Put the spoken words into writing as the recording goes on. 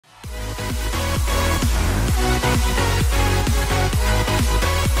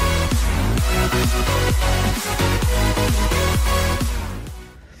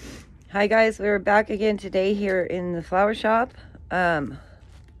Hi guys, we're back again today here in the flower shop. 3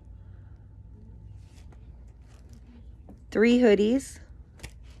 hoodies,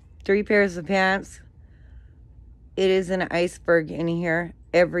 3 pairs of pants. It is an iceberg in here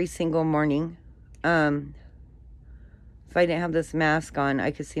every single morning. If I didn't have this mask on,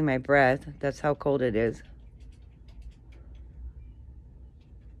 I could see my breath. That's how cold it is.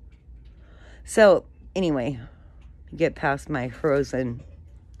 So anyway, get past my frozen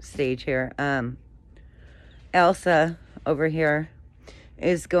stage here. Elsa over here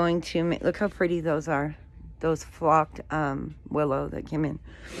is going to make, look how pretty those are, those flocked willow that came in.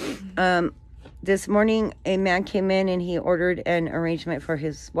 This morning a man came in and he ordered an arrangement for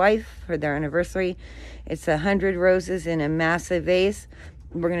his wife for their anniversary. It's 100 roses in a massive vase.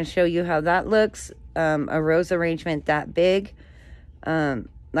 We're going to show you how that looks. A rose arrangement that big.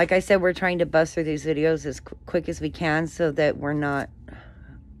 Like I said, we're trying to bust through these videos as quick as we can so that we're not,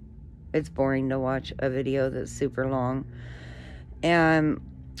 it's boring to watch a video that's super long. And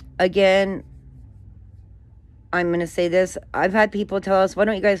again, I'm going to say this. I've had people tell us, why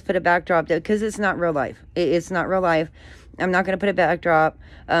don't you guys put a backdrop there? Because it's not real life. It's not real life. I'm not going to put a backdrop.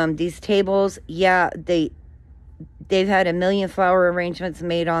 These tables, yeah, they've had a million flower arrangements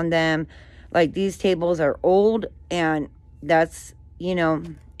made on them. Like, these tables are old, and that's, you know,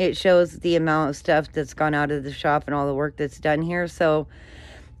 it shows the amount of stuff that's gone out of the shop and all the work that's done here. So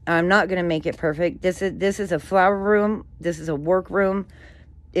I'm not going to make it perfect. This is a flower room. This is a work room.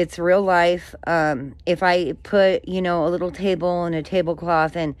 It's real life. If I put, you know, a little table and a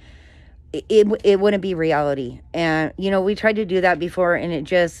tablecloth, and it wouldn't be reality. And, you know, we tried to do that before, and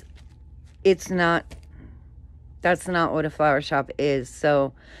it's not, that's not what a flower shop is.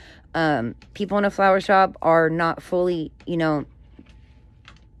 So, people in a flower shop are not fully, you know,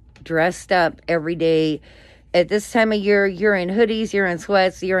 dressed up every day. At this time of year, you're in hoodies, you're in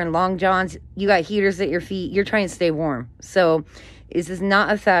sweats, you're in long johns, you got heaters at your feet, you're trying to stay warm. So this is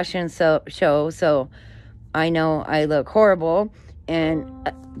not a fashion show, so I know I look horrible, and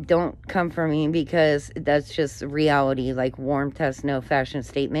don't come for me, because that's just reality. Like, warmth has no fashion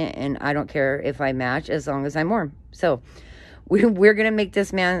statement, and I don't care if I match as long as I'm warm. So we're going to make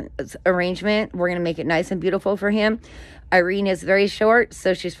this man's arrangement. We're going to make it nice and beautiful for him. Irene is very short,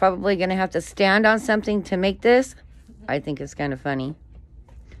 so she's probably going to have to stand on something to make this. I think it's kind of funny.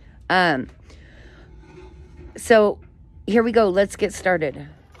 So here we go. Let's get started.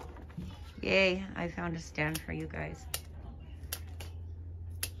 Yay, I found a stand for you guys.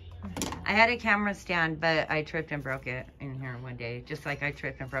 I had a camera stand, but I tripped and broke it in here one day, just like I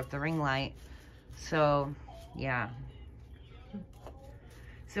tripped and broke the ring light. So, yeah.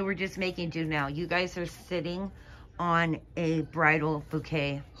 So we're just making do now. You guys are sitting on a bridal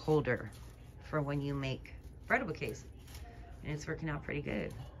bouquet holder for when you make bridal bouquets. And it's working out pretty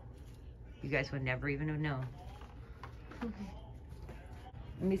good. You guys would never even have known.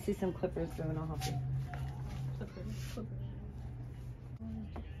 Let me see some clippers so and I'll help you.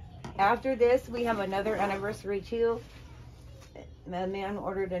 After this, we have another anniversary too. The man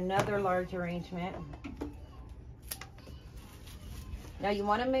ordered another large arrangement. Now you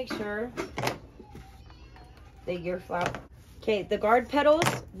want to make sure that your flower... Okay, the guard petals,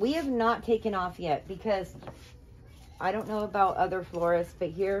 we have not taken off yet, because I don't know about other florists, but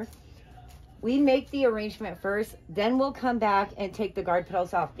here we make the arrangement first, then we'll come back and take the guard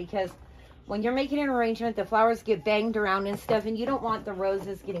petals off, because when you're making an arrangement, the flowers get banged around and stuff, and you don't want the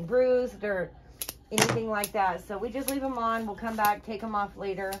roses getting bruised or anything like that. So we just leave them on. We'll come back, take them off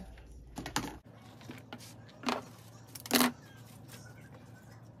later.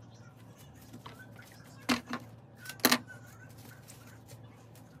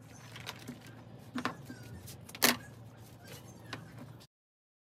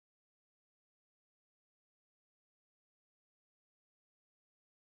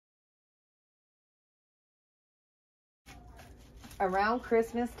 Around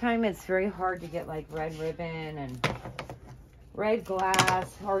Christmas time, it's very hard to get like red ribbon and red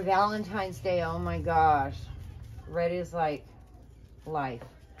glass, or Valentine's Day. Oh my gosh, red is like life.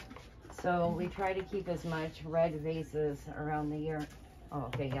 So we try to keep as much red vases around the year. Oh,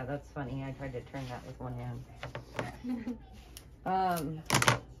 okay, yeah, that's funny. I tried to turn that with one hand.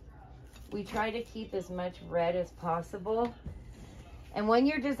 We try to keep as much red as possible. And when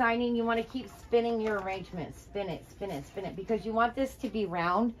you're designing, you want to keep spinning your arrangement. Spin it, spin it, spin it, because you want this to be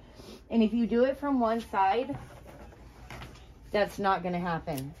round. And if you do it from one side, that's not going to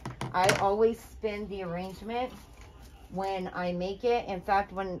happen. I always spin the arrangement when I make it. In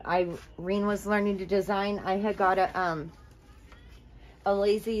fact, when Irene was learning to design, I had got a a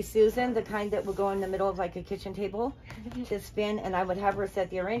Lazy Susan, the kind that would go in the middle of like a kitchen table to spin, and I would have her set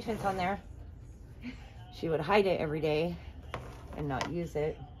the arrangements on there. She would hide it every day and not use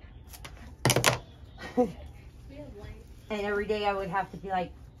it. And every day I would have to be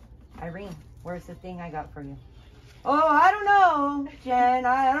like, Irene, where's the thing I got for you? Oh, I don't know, Jen.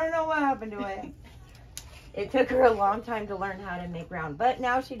 I don't know what happened to it. It took her a long time to learn how to make round, but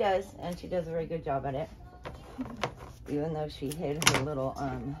now she does, and she does a very good job at it. Even though she hid her little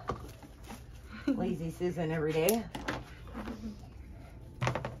Lazy Susan every day.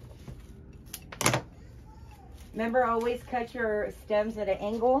 Remember, always cut your stems at an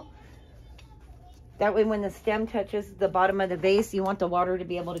angle. That way when the stem touches the bottom of the vase, you want the water to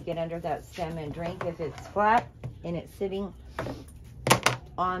be able to get under that stem and drink. If it's flat and it's sitting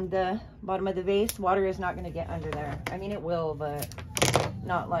on the bottom of the vase, water is not going to get under there. I mean, it will, but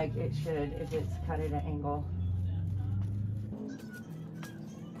not like it should if it's cut at an angle.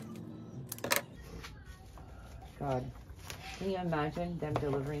 God, can you imagine them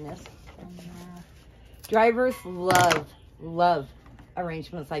delivering this? Drivers love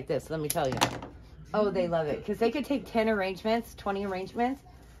arrangements like this, let me tell you. Oh, they love it, because they could take 10 arrangements, 20 arrangements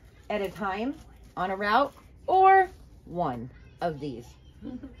at a time on a route, or one of these.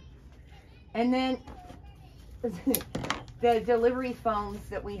 And then the delivery phones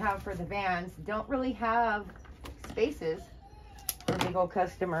that we have for the vans don't really have spaces for big old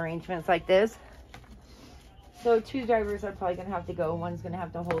custom arrangements like this. So 2 drivers are probably going to have to go. One's going to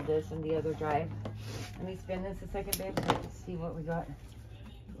have to hold this and the other drive. Let me spin this a second, babe. Let's see what we got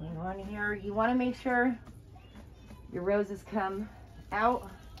going on here. You want to make sure your roses come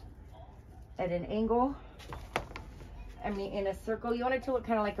out at an angle. I mean, in a circle. You want it to look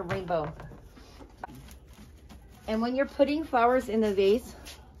kind of like a rainbow. And when you're putting flowers in the vase,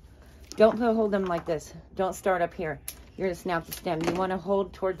 don't hold them like this. Don't start up here. You're going to snap the stem. You want to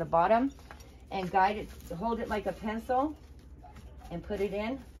hold toward the bottom and guide it, hold it like a pencil and put it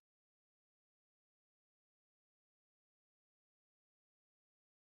in.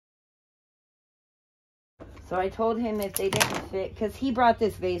 So I told him if they didn't fit, because he brought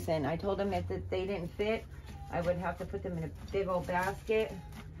this vase in, I told him if they didn't fit, I would have to put them in a big old basket.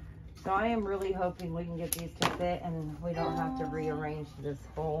 So I am really hoping we can get these to fit and we don't have to rearrange this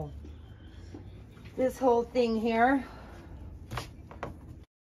whole thing here.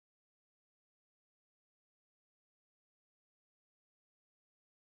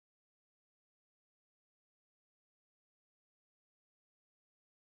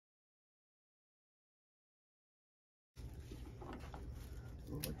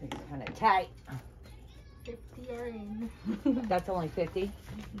 It's kind of tight. 50 are in. That's only 50?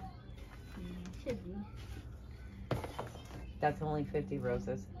 Should be. That's only 50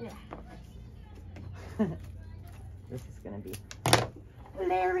 roses. Yeah. This is going to be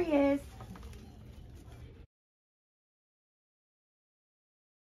hilarious.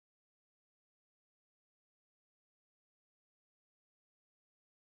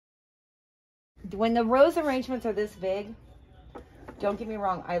 When the rose arrangements are this big, don't get me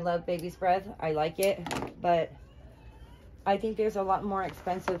wrong, I love Baby's Breath. I like it, but I think there's a lot more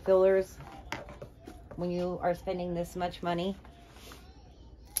expensive fillers when you are spending this much money.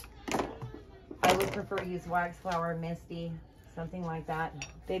 I would prefer to use Wax Flower, Misty, something like that.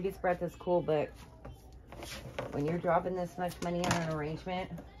 Baby's Breath is cool, but when you're dropping this much money on an arrangement,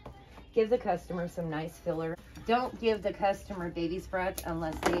 give the customer some nice filler. Don't give the customer Baby's Breath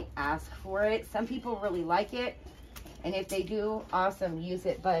unless they ask for it. Some people really like it, and if they do, awesome, use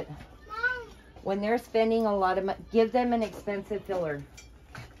it. But when they're spending a lot of money, give them an expensive filler.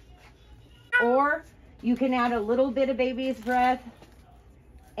 Or you can add a little bit of Baby's Breath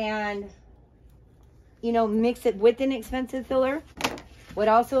and, you know, mix it with an expensive filler. What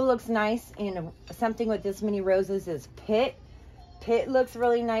also looks nice in something with this many roses is Pit. Pit looks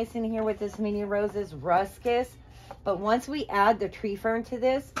really nice in here with this many roses. Ruscus. But once we add the tree fern to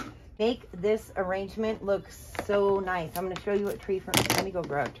this, make this arrangement look so nice. I'm going to show you what tree fern. Let me go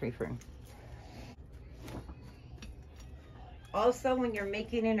grab tree fern. Also, when you're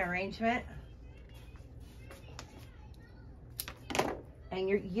making an arrangement, and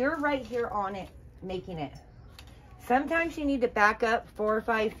you're right here on it, making it. Sometimes you need to back up 4 or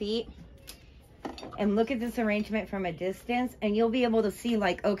 5 feet and look at this arrangement from a distance, and you'll be able to see,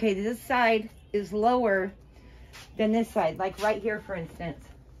 like, okay, this side is lower than this side. Like right here, for instance.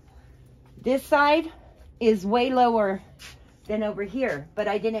 This side is way lower than over here, but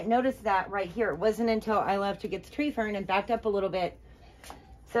I didn't notice that right here. It wasn't until I left to get the tree fern and backed up a little bit.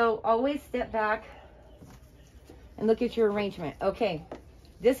 So always step back and look at your arrangement. Okay,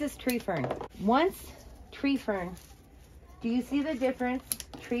 this is tree fern. Once tree fern Do you see the difference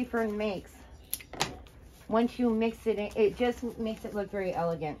tree fern makes? Once you mix it in, it just makes it look very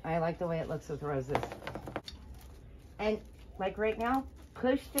elegant. I like the way it looks with roses. And like right now,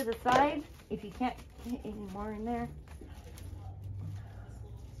 push to the side if you can't get any more in there.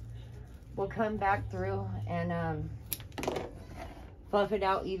 We'll come back through and fluff it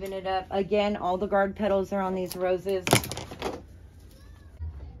out, even it up. Again, all the guard petals are on these roses.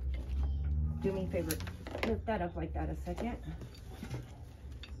 Do me a favor, lift that up like that a second.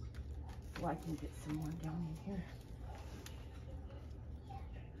 So I can get some more down in here.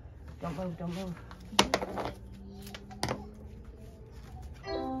 Don't move, don't move.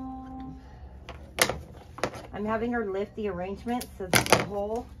 I'm having her lift the arrangement so that the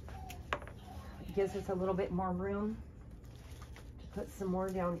hole gives us a little bit more room to put some more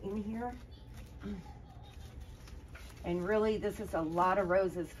down in here. And really, this is a lot of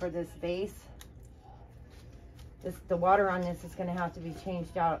roses for this vase. The water on this is going to have to be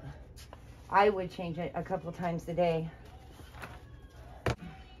changed out. I would change it a couple times a day.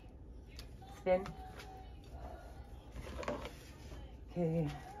 Spin. Okay.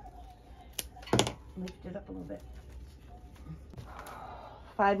 Lift it up a little bit.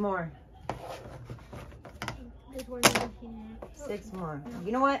 5 more. There's one over here. 6 more.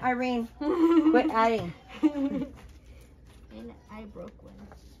 You know what, Irene? Quit adding. And I broke one.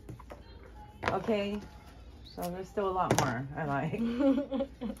 Okay. So there's still a lot more I like.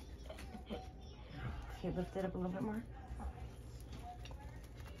 Okay, lift it up a little bit more.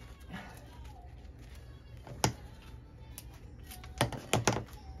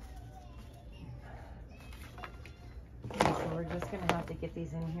 Okay, so we're just gonna have to get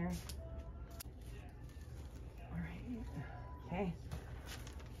these in here. All right. Okay.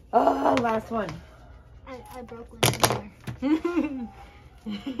 Oh, last one. I broke one more.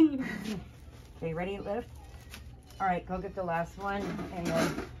 Okay, ready? Lift. All right, go get the last one, and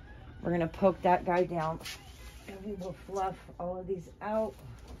then we're gonna poke that guy down, and we will fluff all of these out.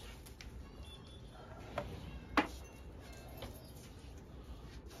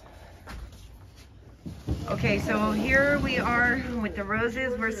 Okay, so here we are with the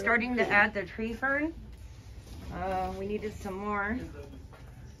roses. We're starting to add the tree fern. We needed some more.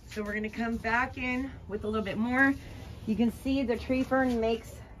 So we're gonna come back in with a little bit more. You can see the tree fern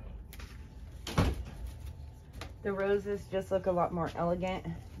makes the roses just look a lot more elegant.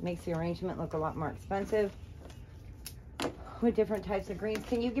 Makes the arrangement look a lot more expensive with different types of greens.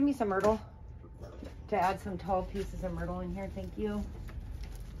 Can you give me some myrtle to add some tall pieces of myrtle in here? Thank you.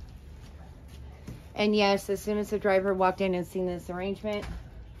 And yes, as soon as the driver walked in and seen this arrangement,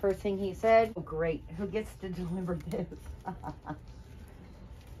 first thing he said, oh, great, who gets to deliver this?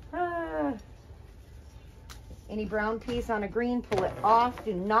 Any brown piece on a green, pull it off.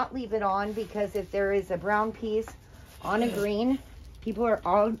 Do not leave it on, because if there is a brown piece on a green, people are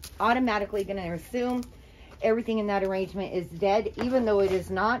all automatically going to assume everything in that arrangement is dead, even though it is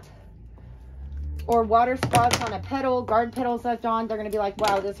not. Or water spots on a petal, guard petals left on, they're going to be like,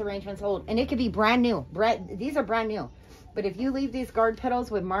 wow, this arrangement's old. And it could be brand new. These are brand new. But if you leave these guard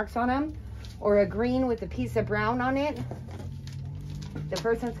petals with marks on them, or a green with a piece of brown on it, the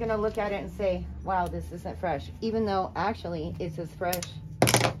person's going to look at it and say, wow, this isn't fresh. Even though actually it's as fresh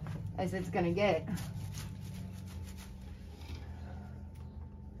as it's going to get.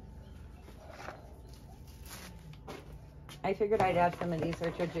 I figured I'd add some of these,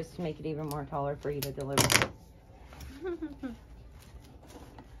 Richard, just to make it even more taller for you to deliver.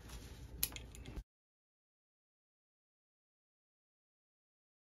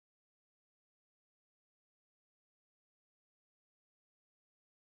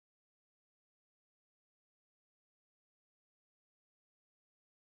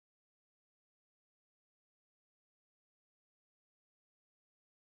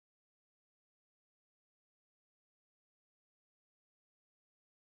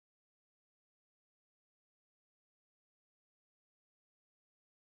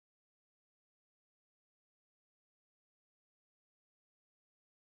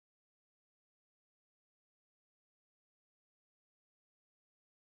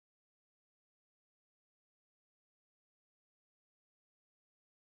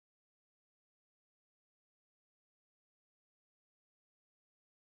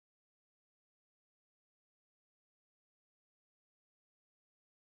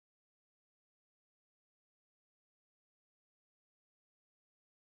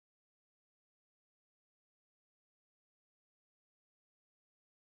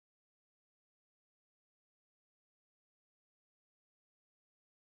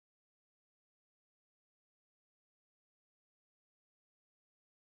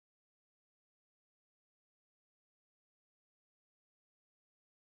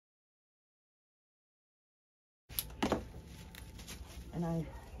 And I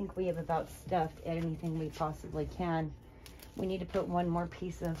think we have about stuffed anything we possibly can. We need to put one more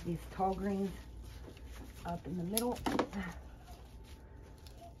piece of these tall greens up in the middle.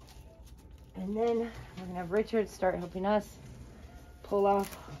 And then we're gonna have Richard start helping us pull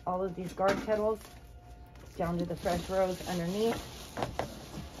off all of these guard petals down to the fresh rose underneath.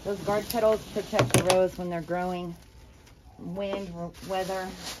 Those guard petals protect the rose when they're growing, wind, weather.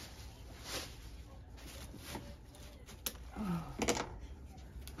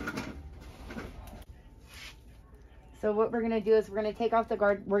 So what we're gonna do is we're gonna take off the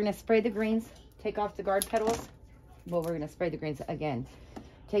guard, we're gonna spray the greens, take off the guard petals. Well, we're gonna spray the greens again.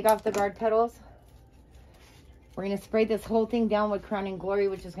 Take off the guard petals. We're gonna spray this whole thing down with Crowning Glory,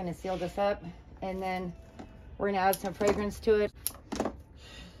 which is gonna seal this up. And then we're gonna add some fragrance to it.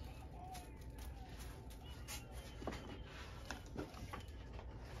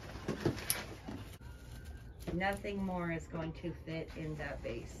 Nothing more is going to fit in that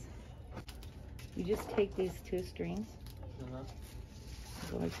vase. You just take these two strings,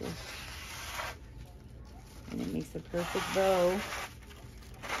 go like this, and it makes the perfect bow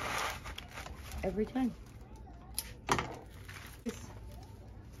every time.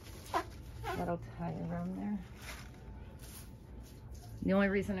 That'll tie around there. The only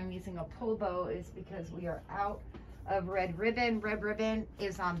reason I'm using a pull bow is because we are out of red ribbon. Red ribbon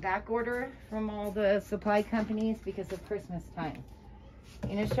is on back order from all the supply companies because of Christmas time.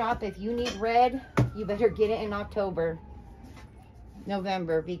 In a shop, if you need red, you better get it in October,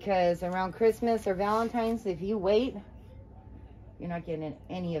 November, because around Christmas or Valentine's, if you wait, you're not getting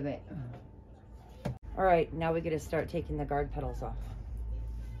any of it. All right, now we get to start taking the guard petals off.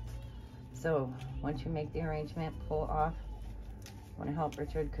 So once you make the arrangement, pull off. I want to help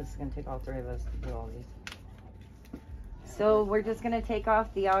Richard because it's going to take all three of us to do all these. So we're just going to take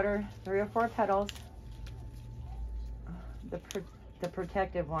off the outer 3 or 4 petals, the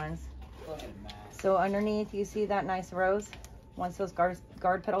protective ones. So underneath you see that nice rose. Once those guard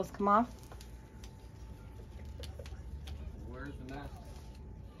petals come off, where's the nest?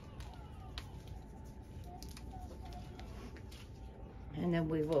 and then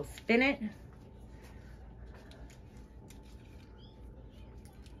we will spin it.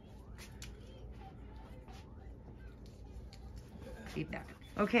 Feedback.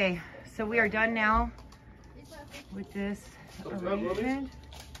 Okay, so we are done now with this arrangement.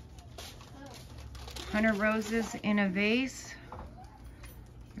 100 roses in a vase.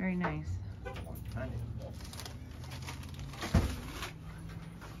 Very nice. The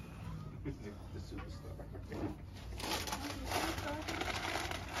superstar.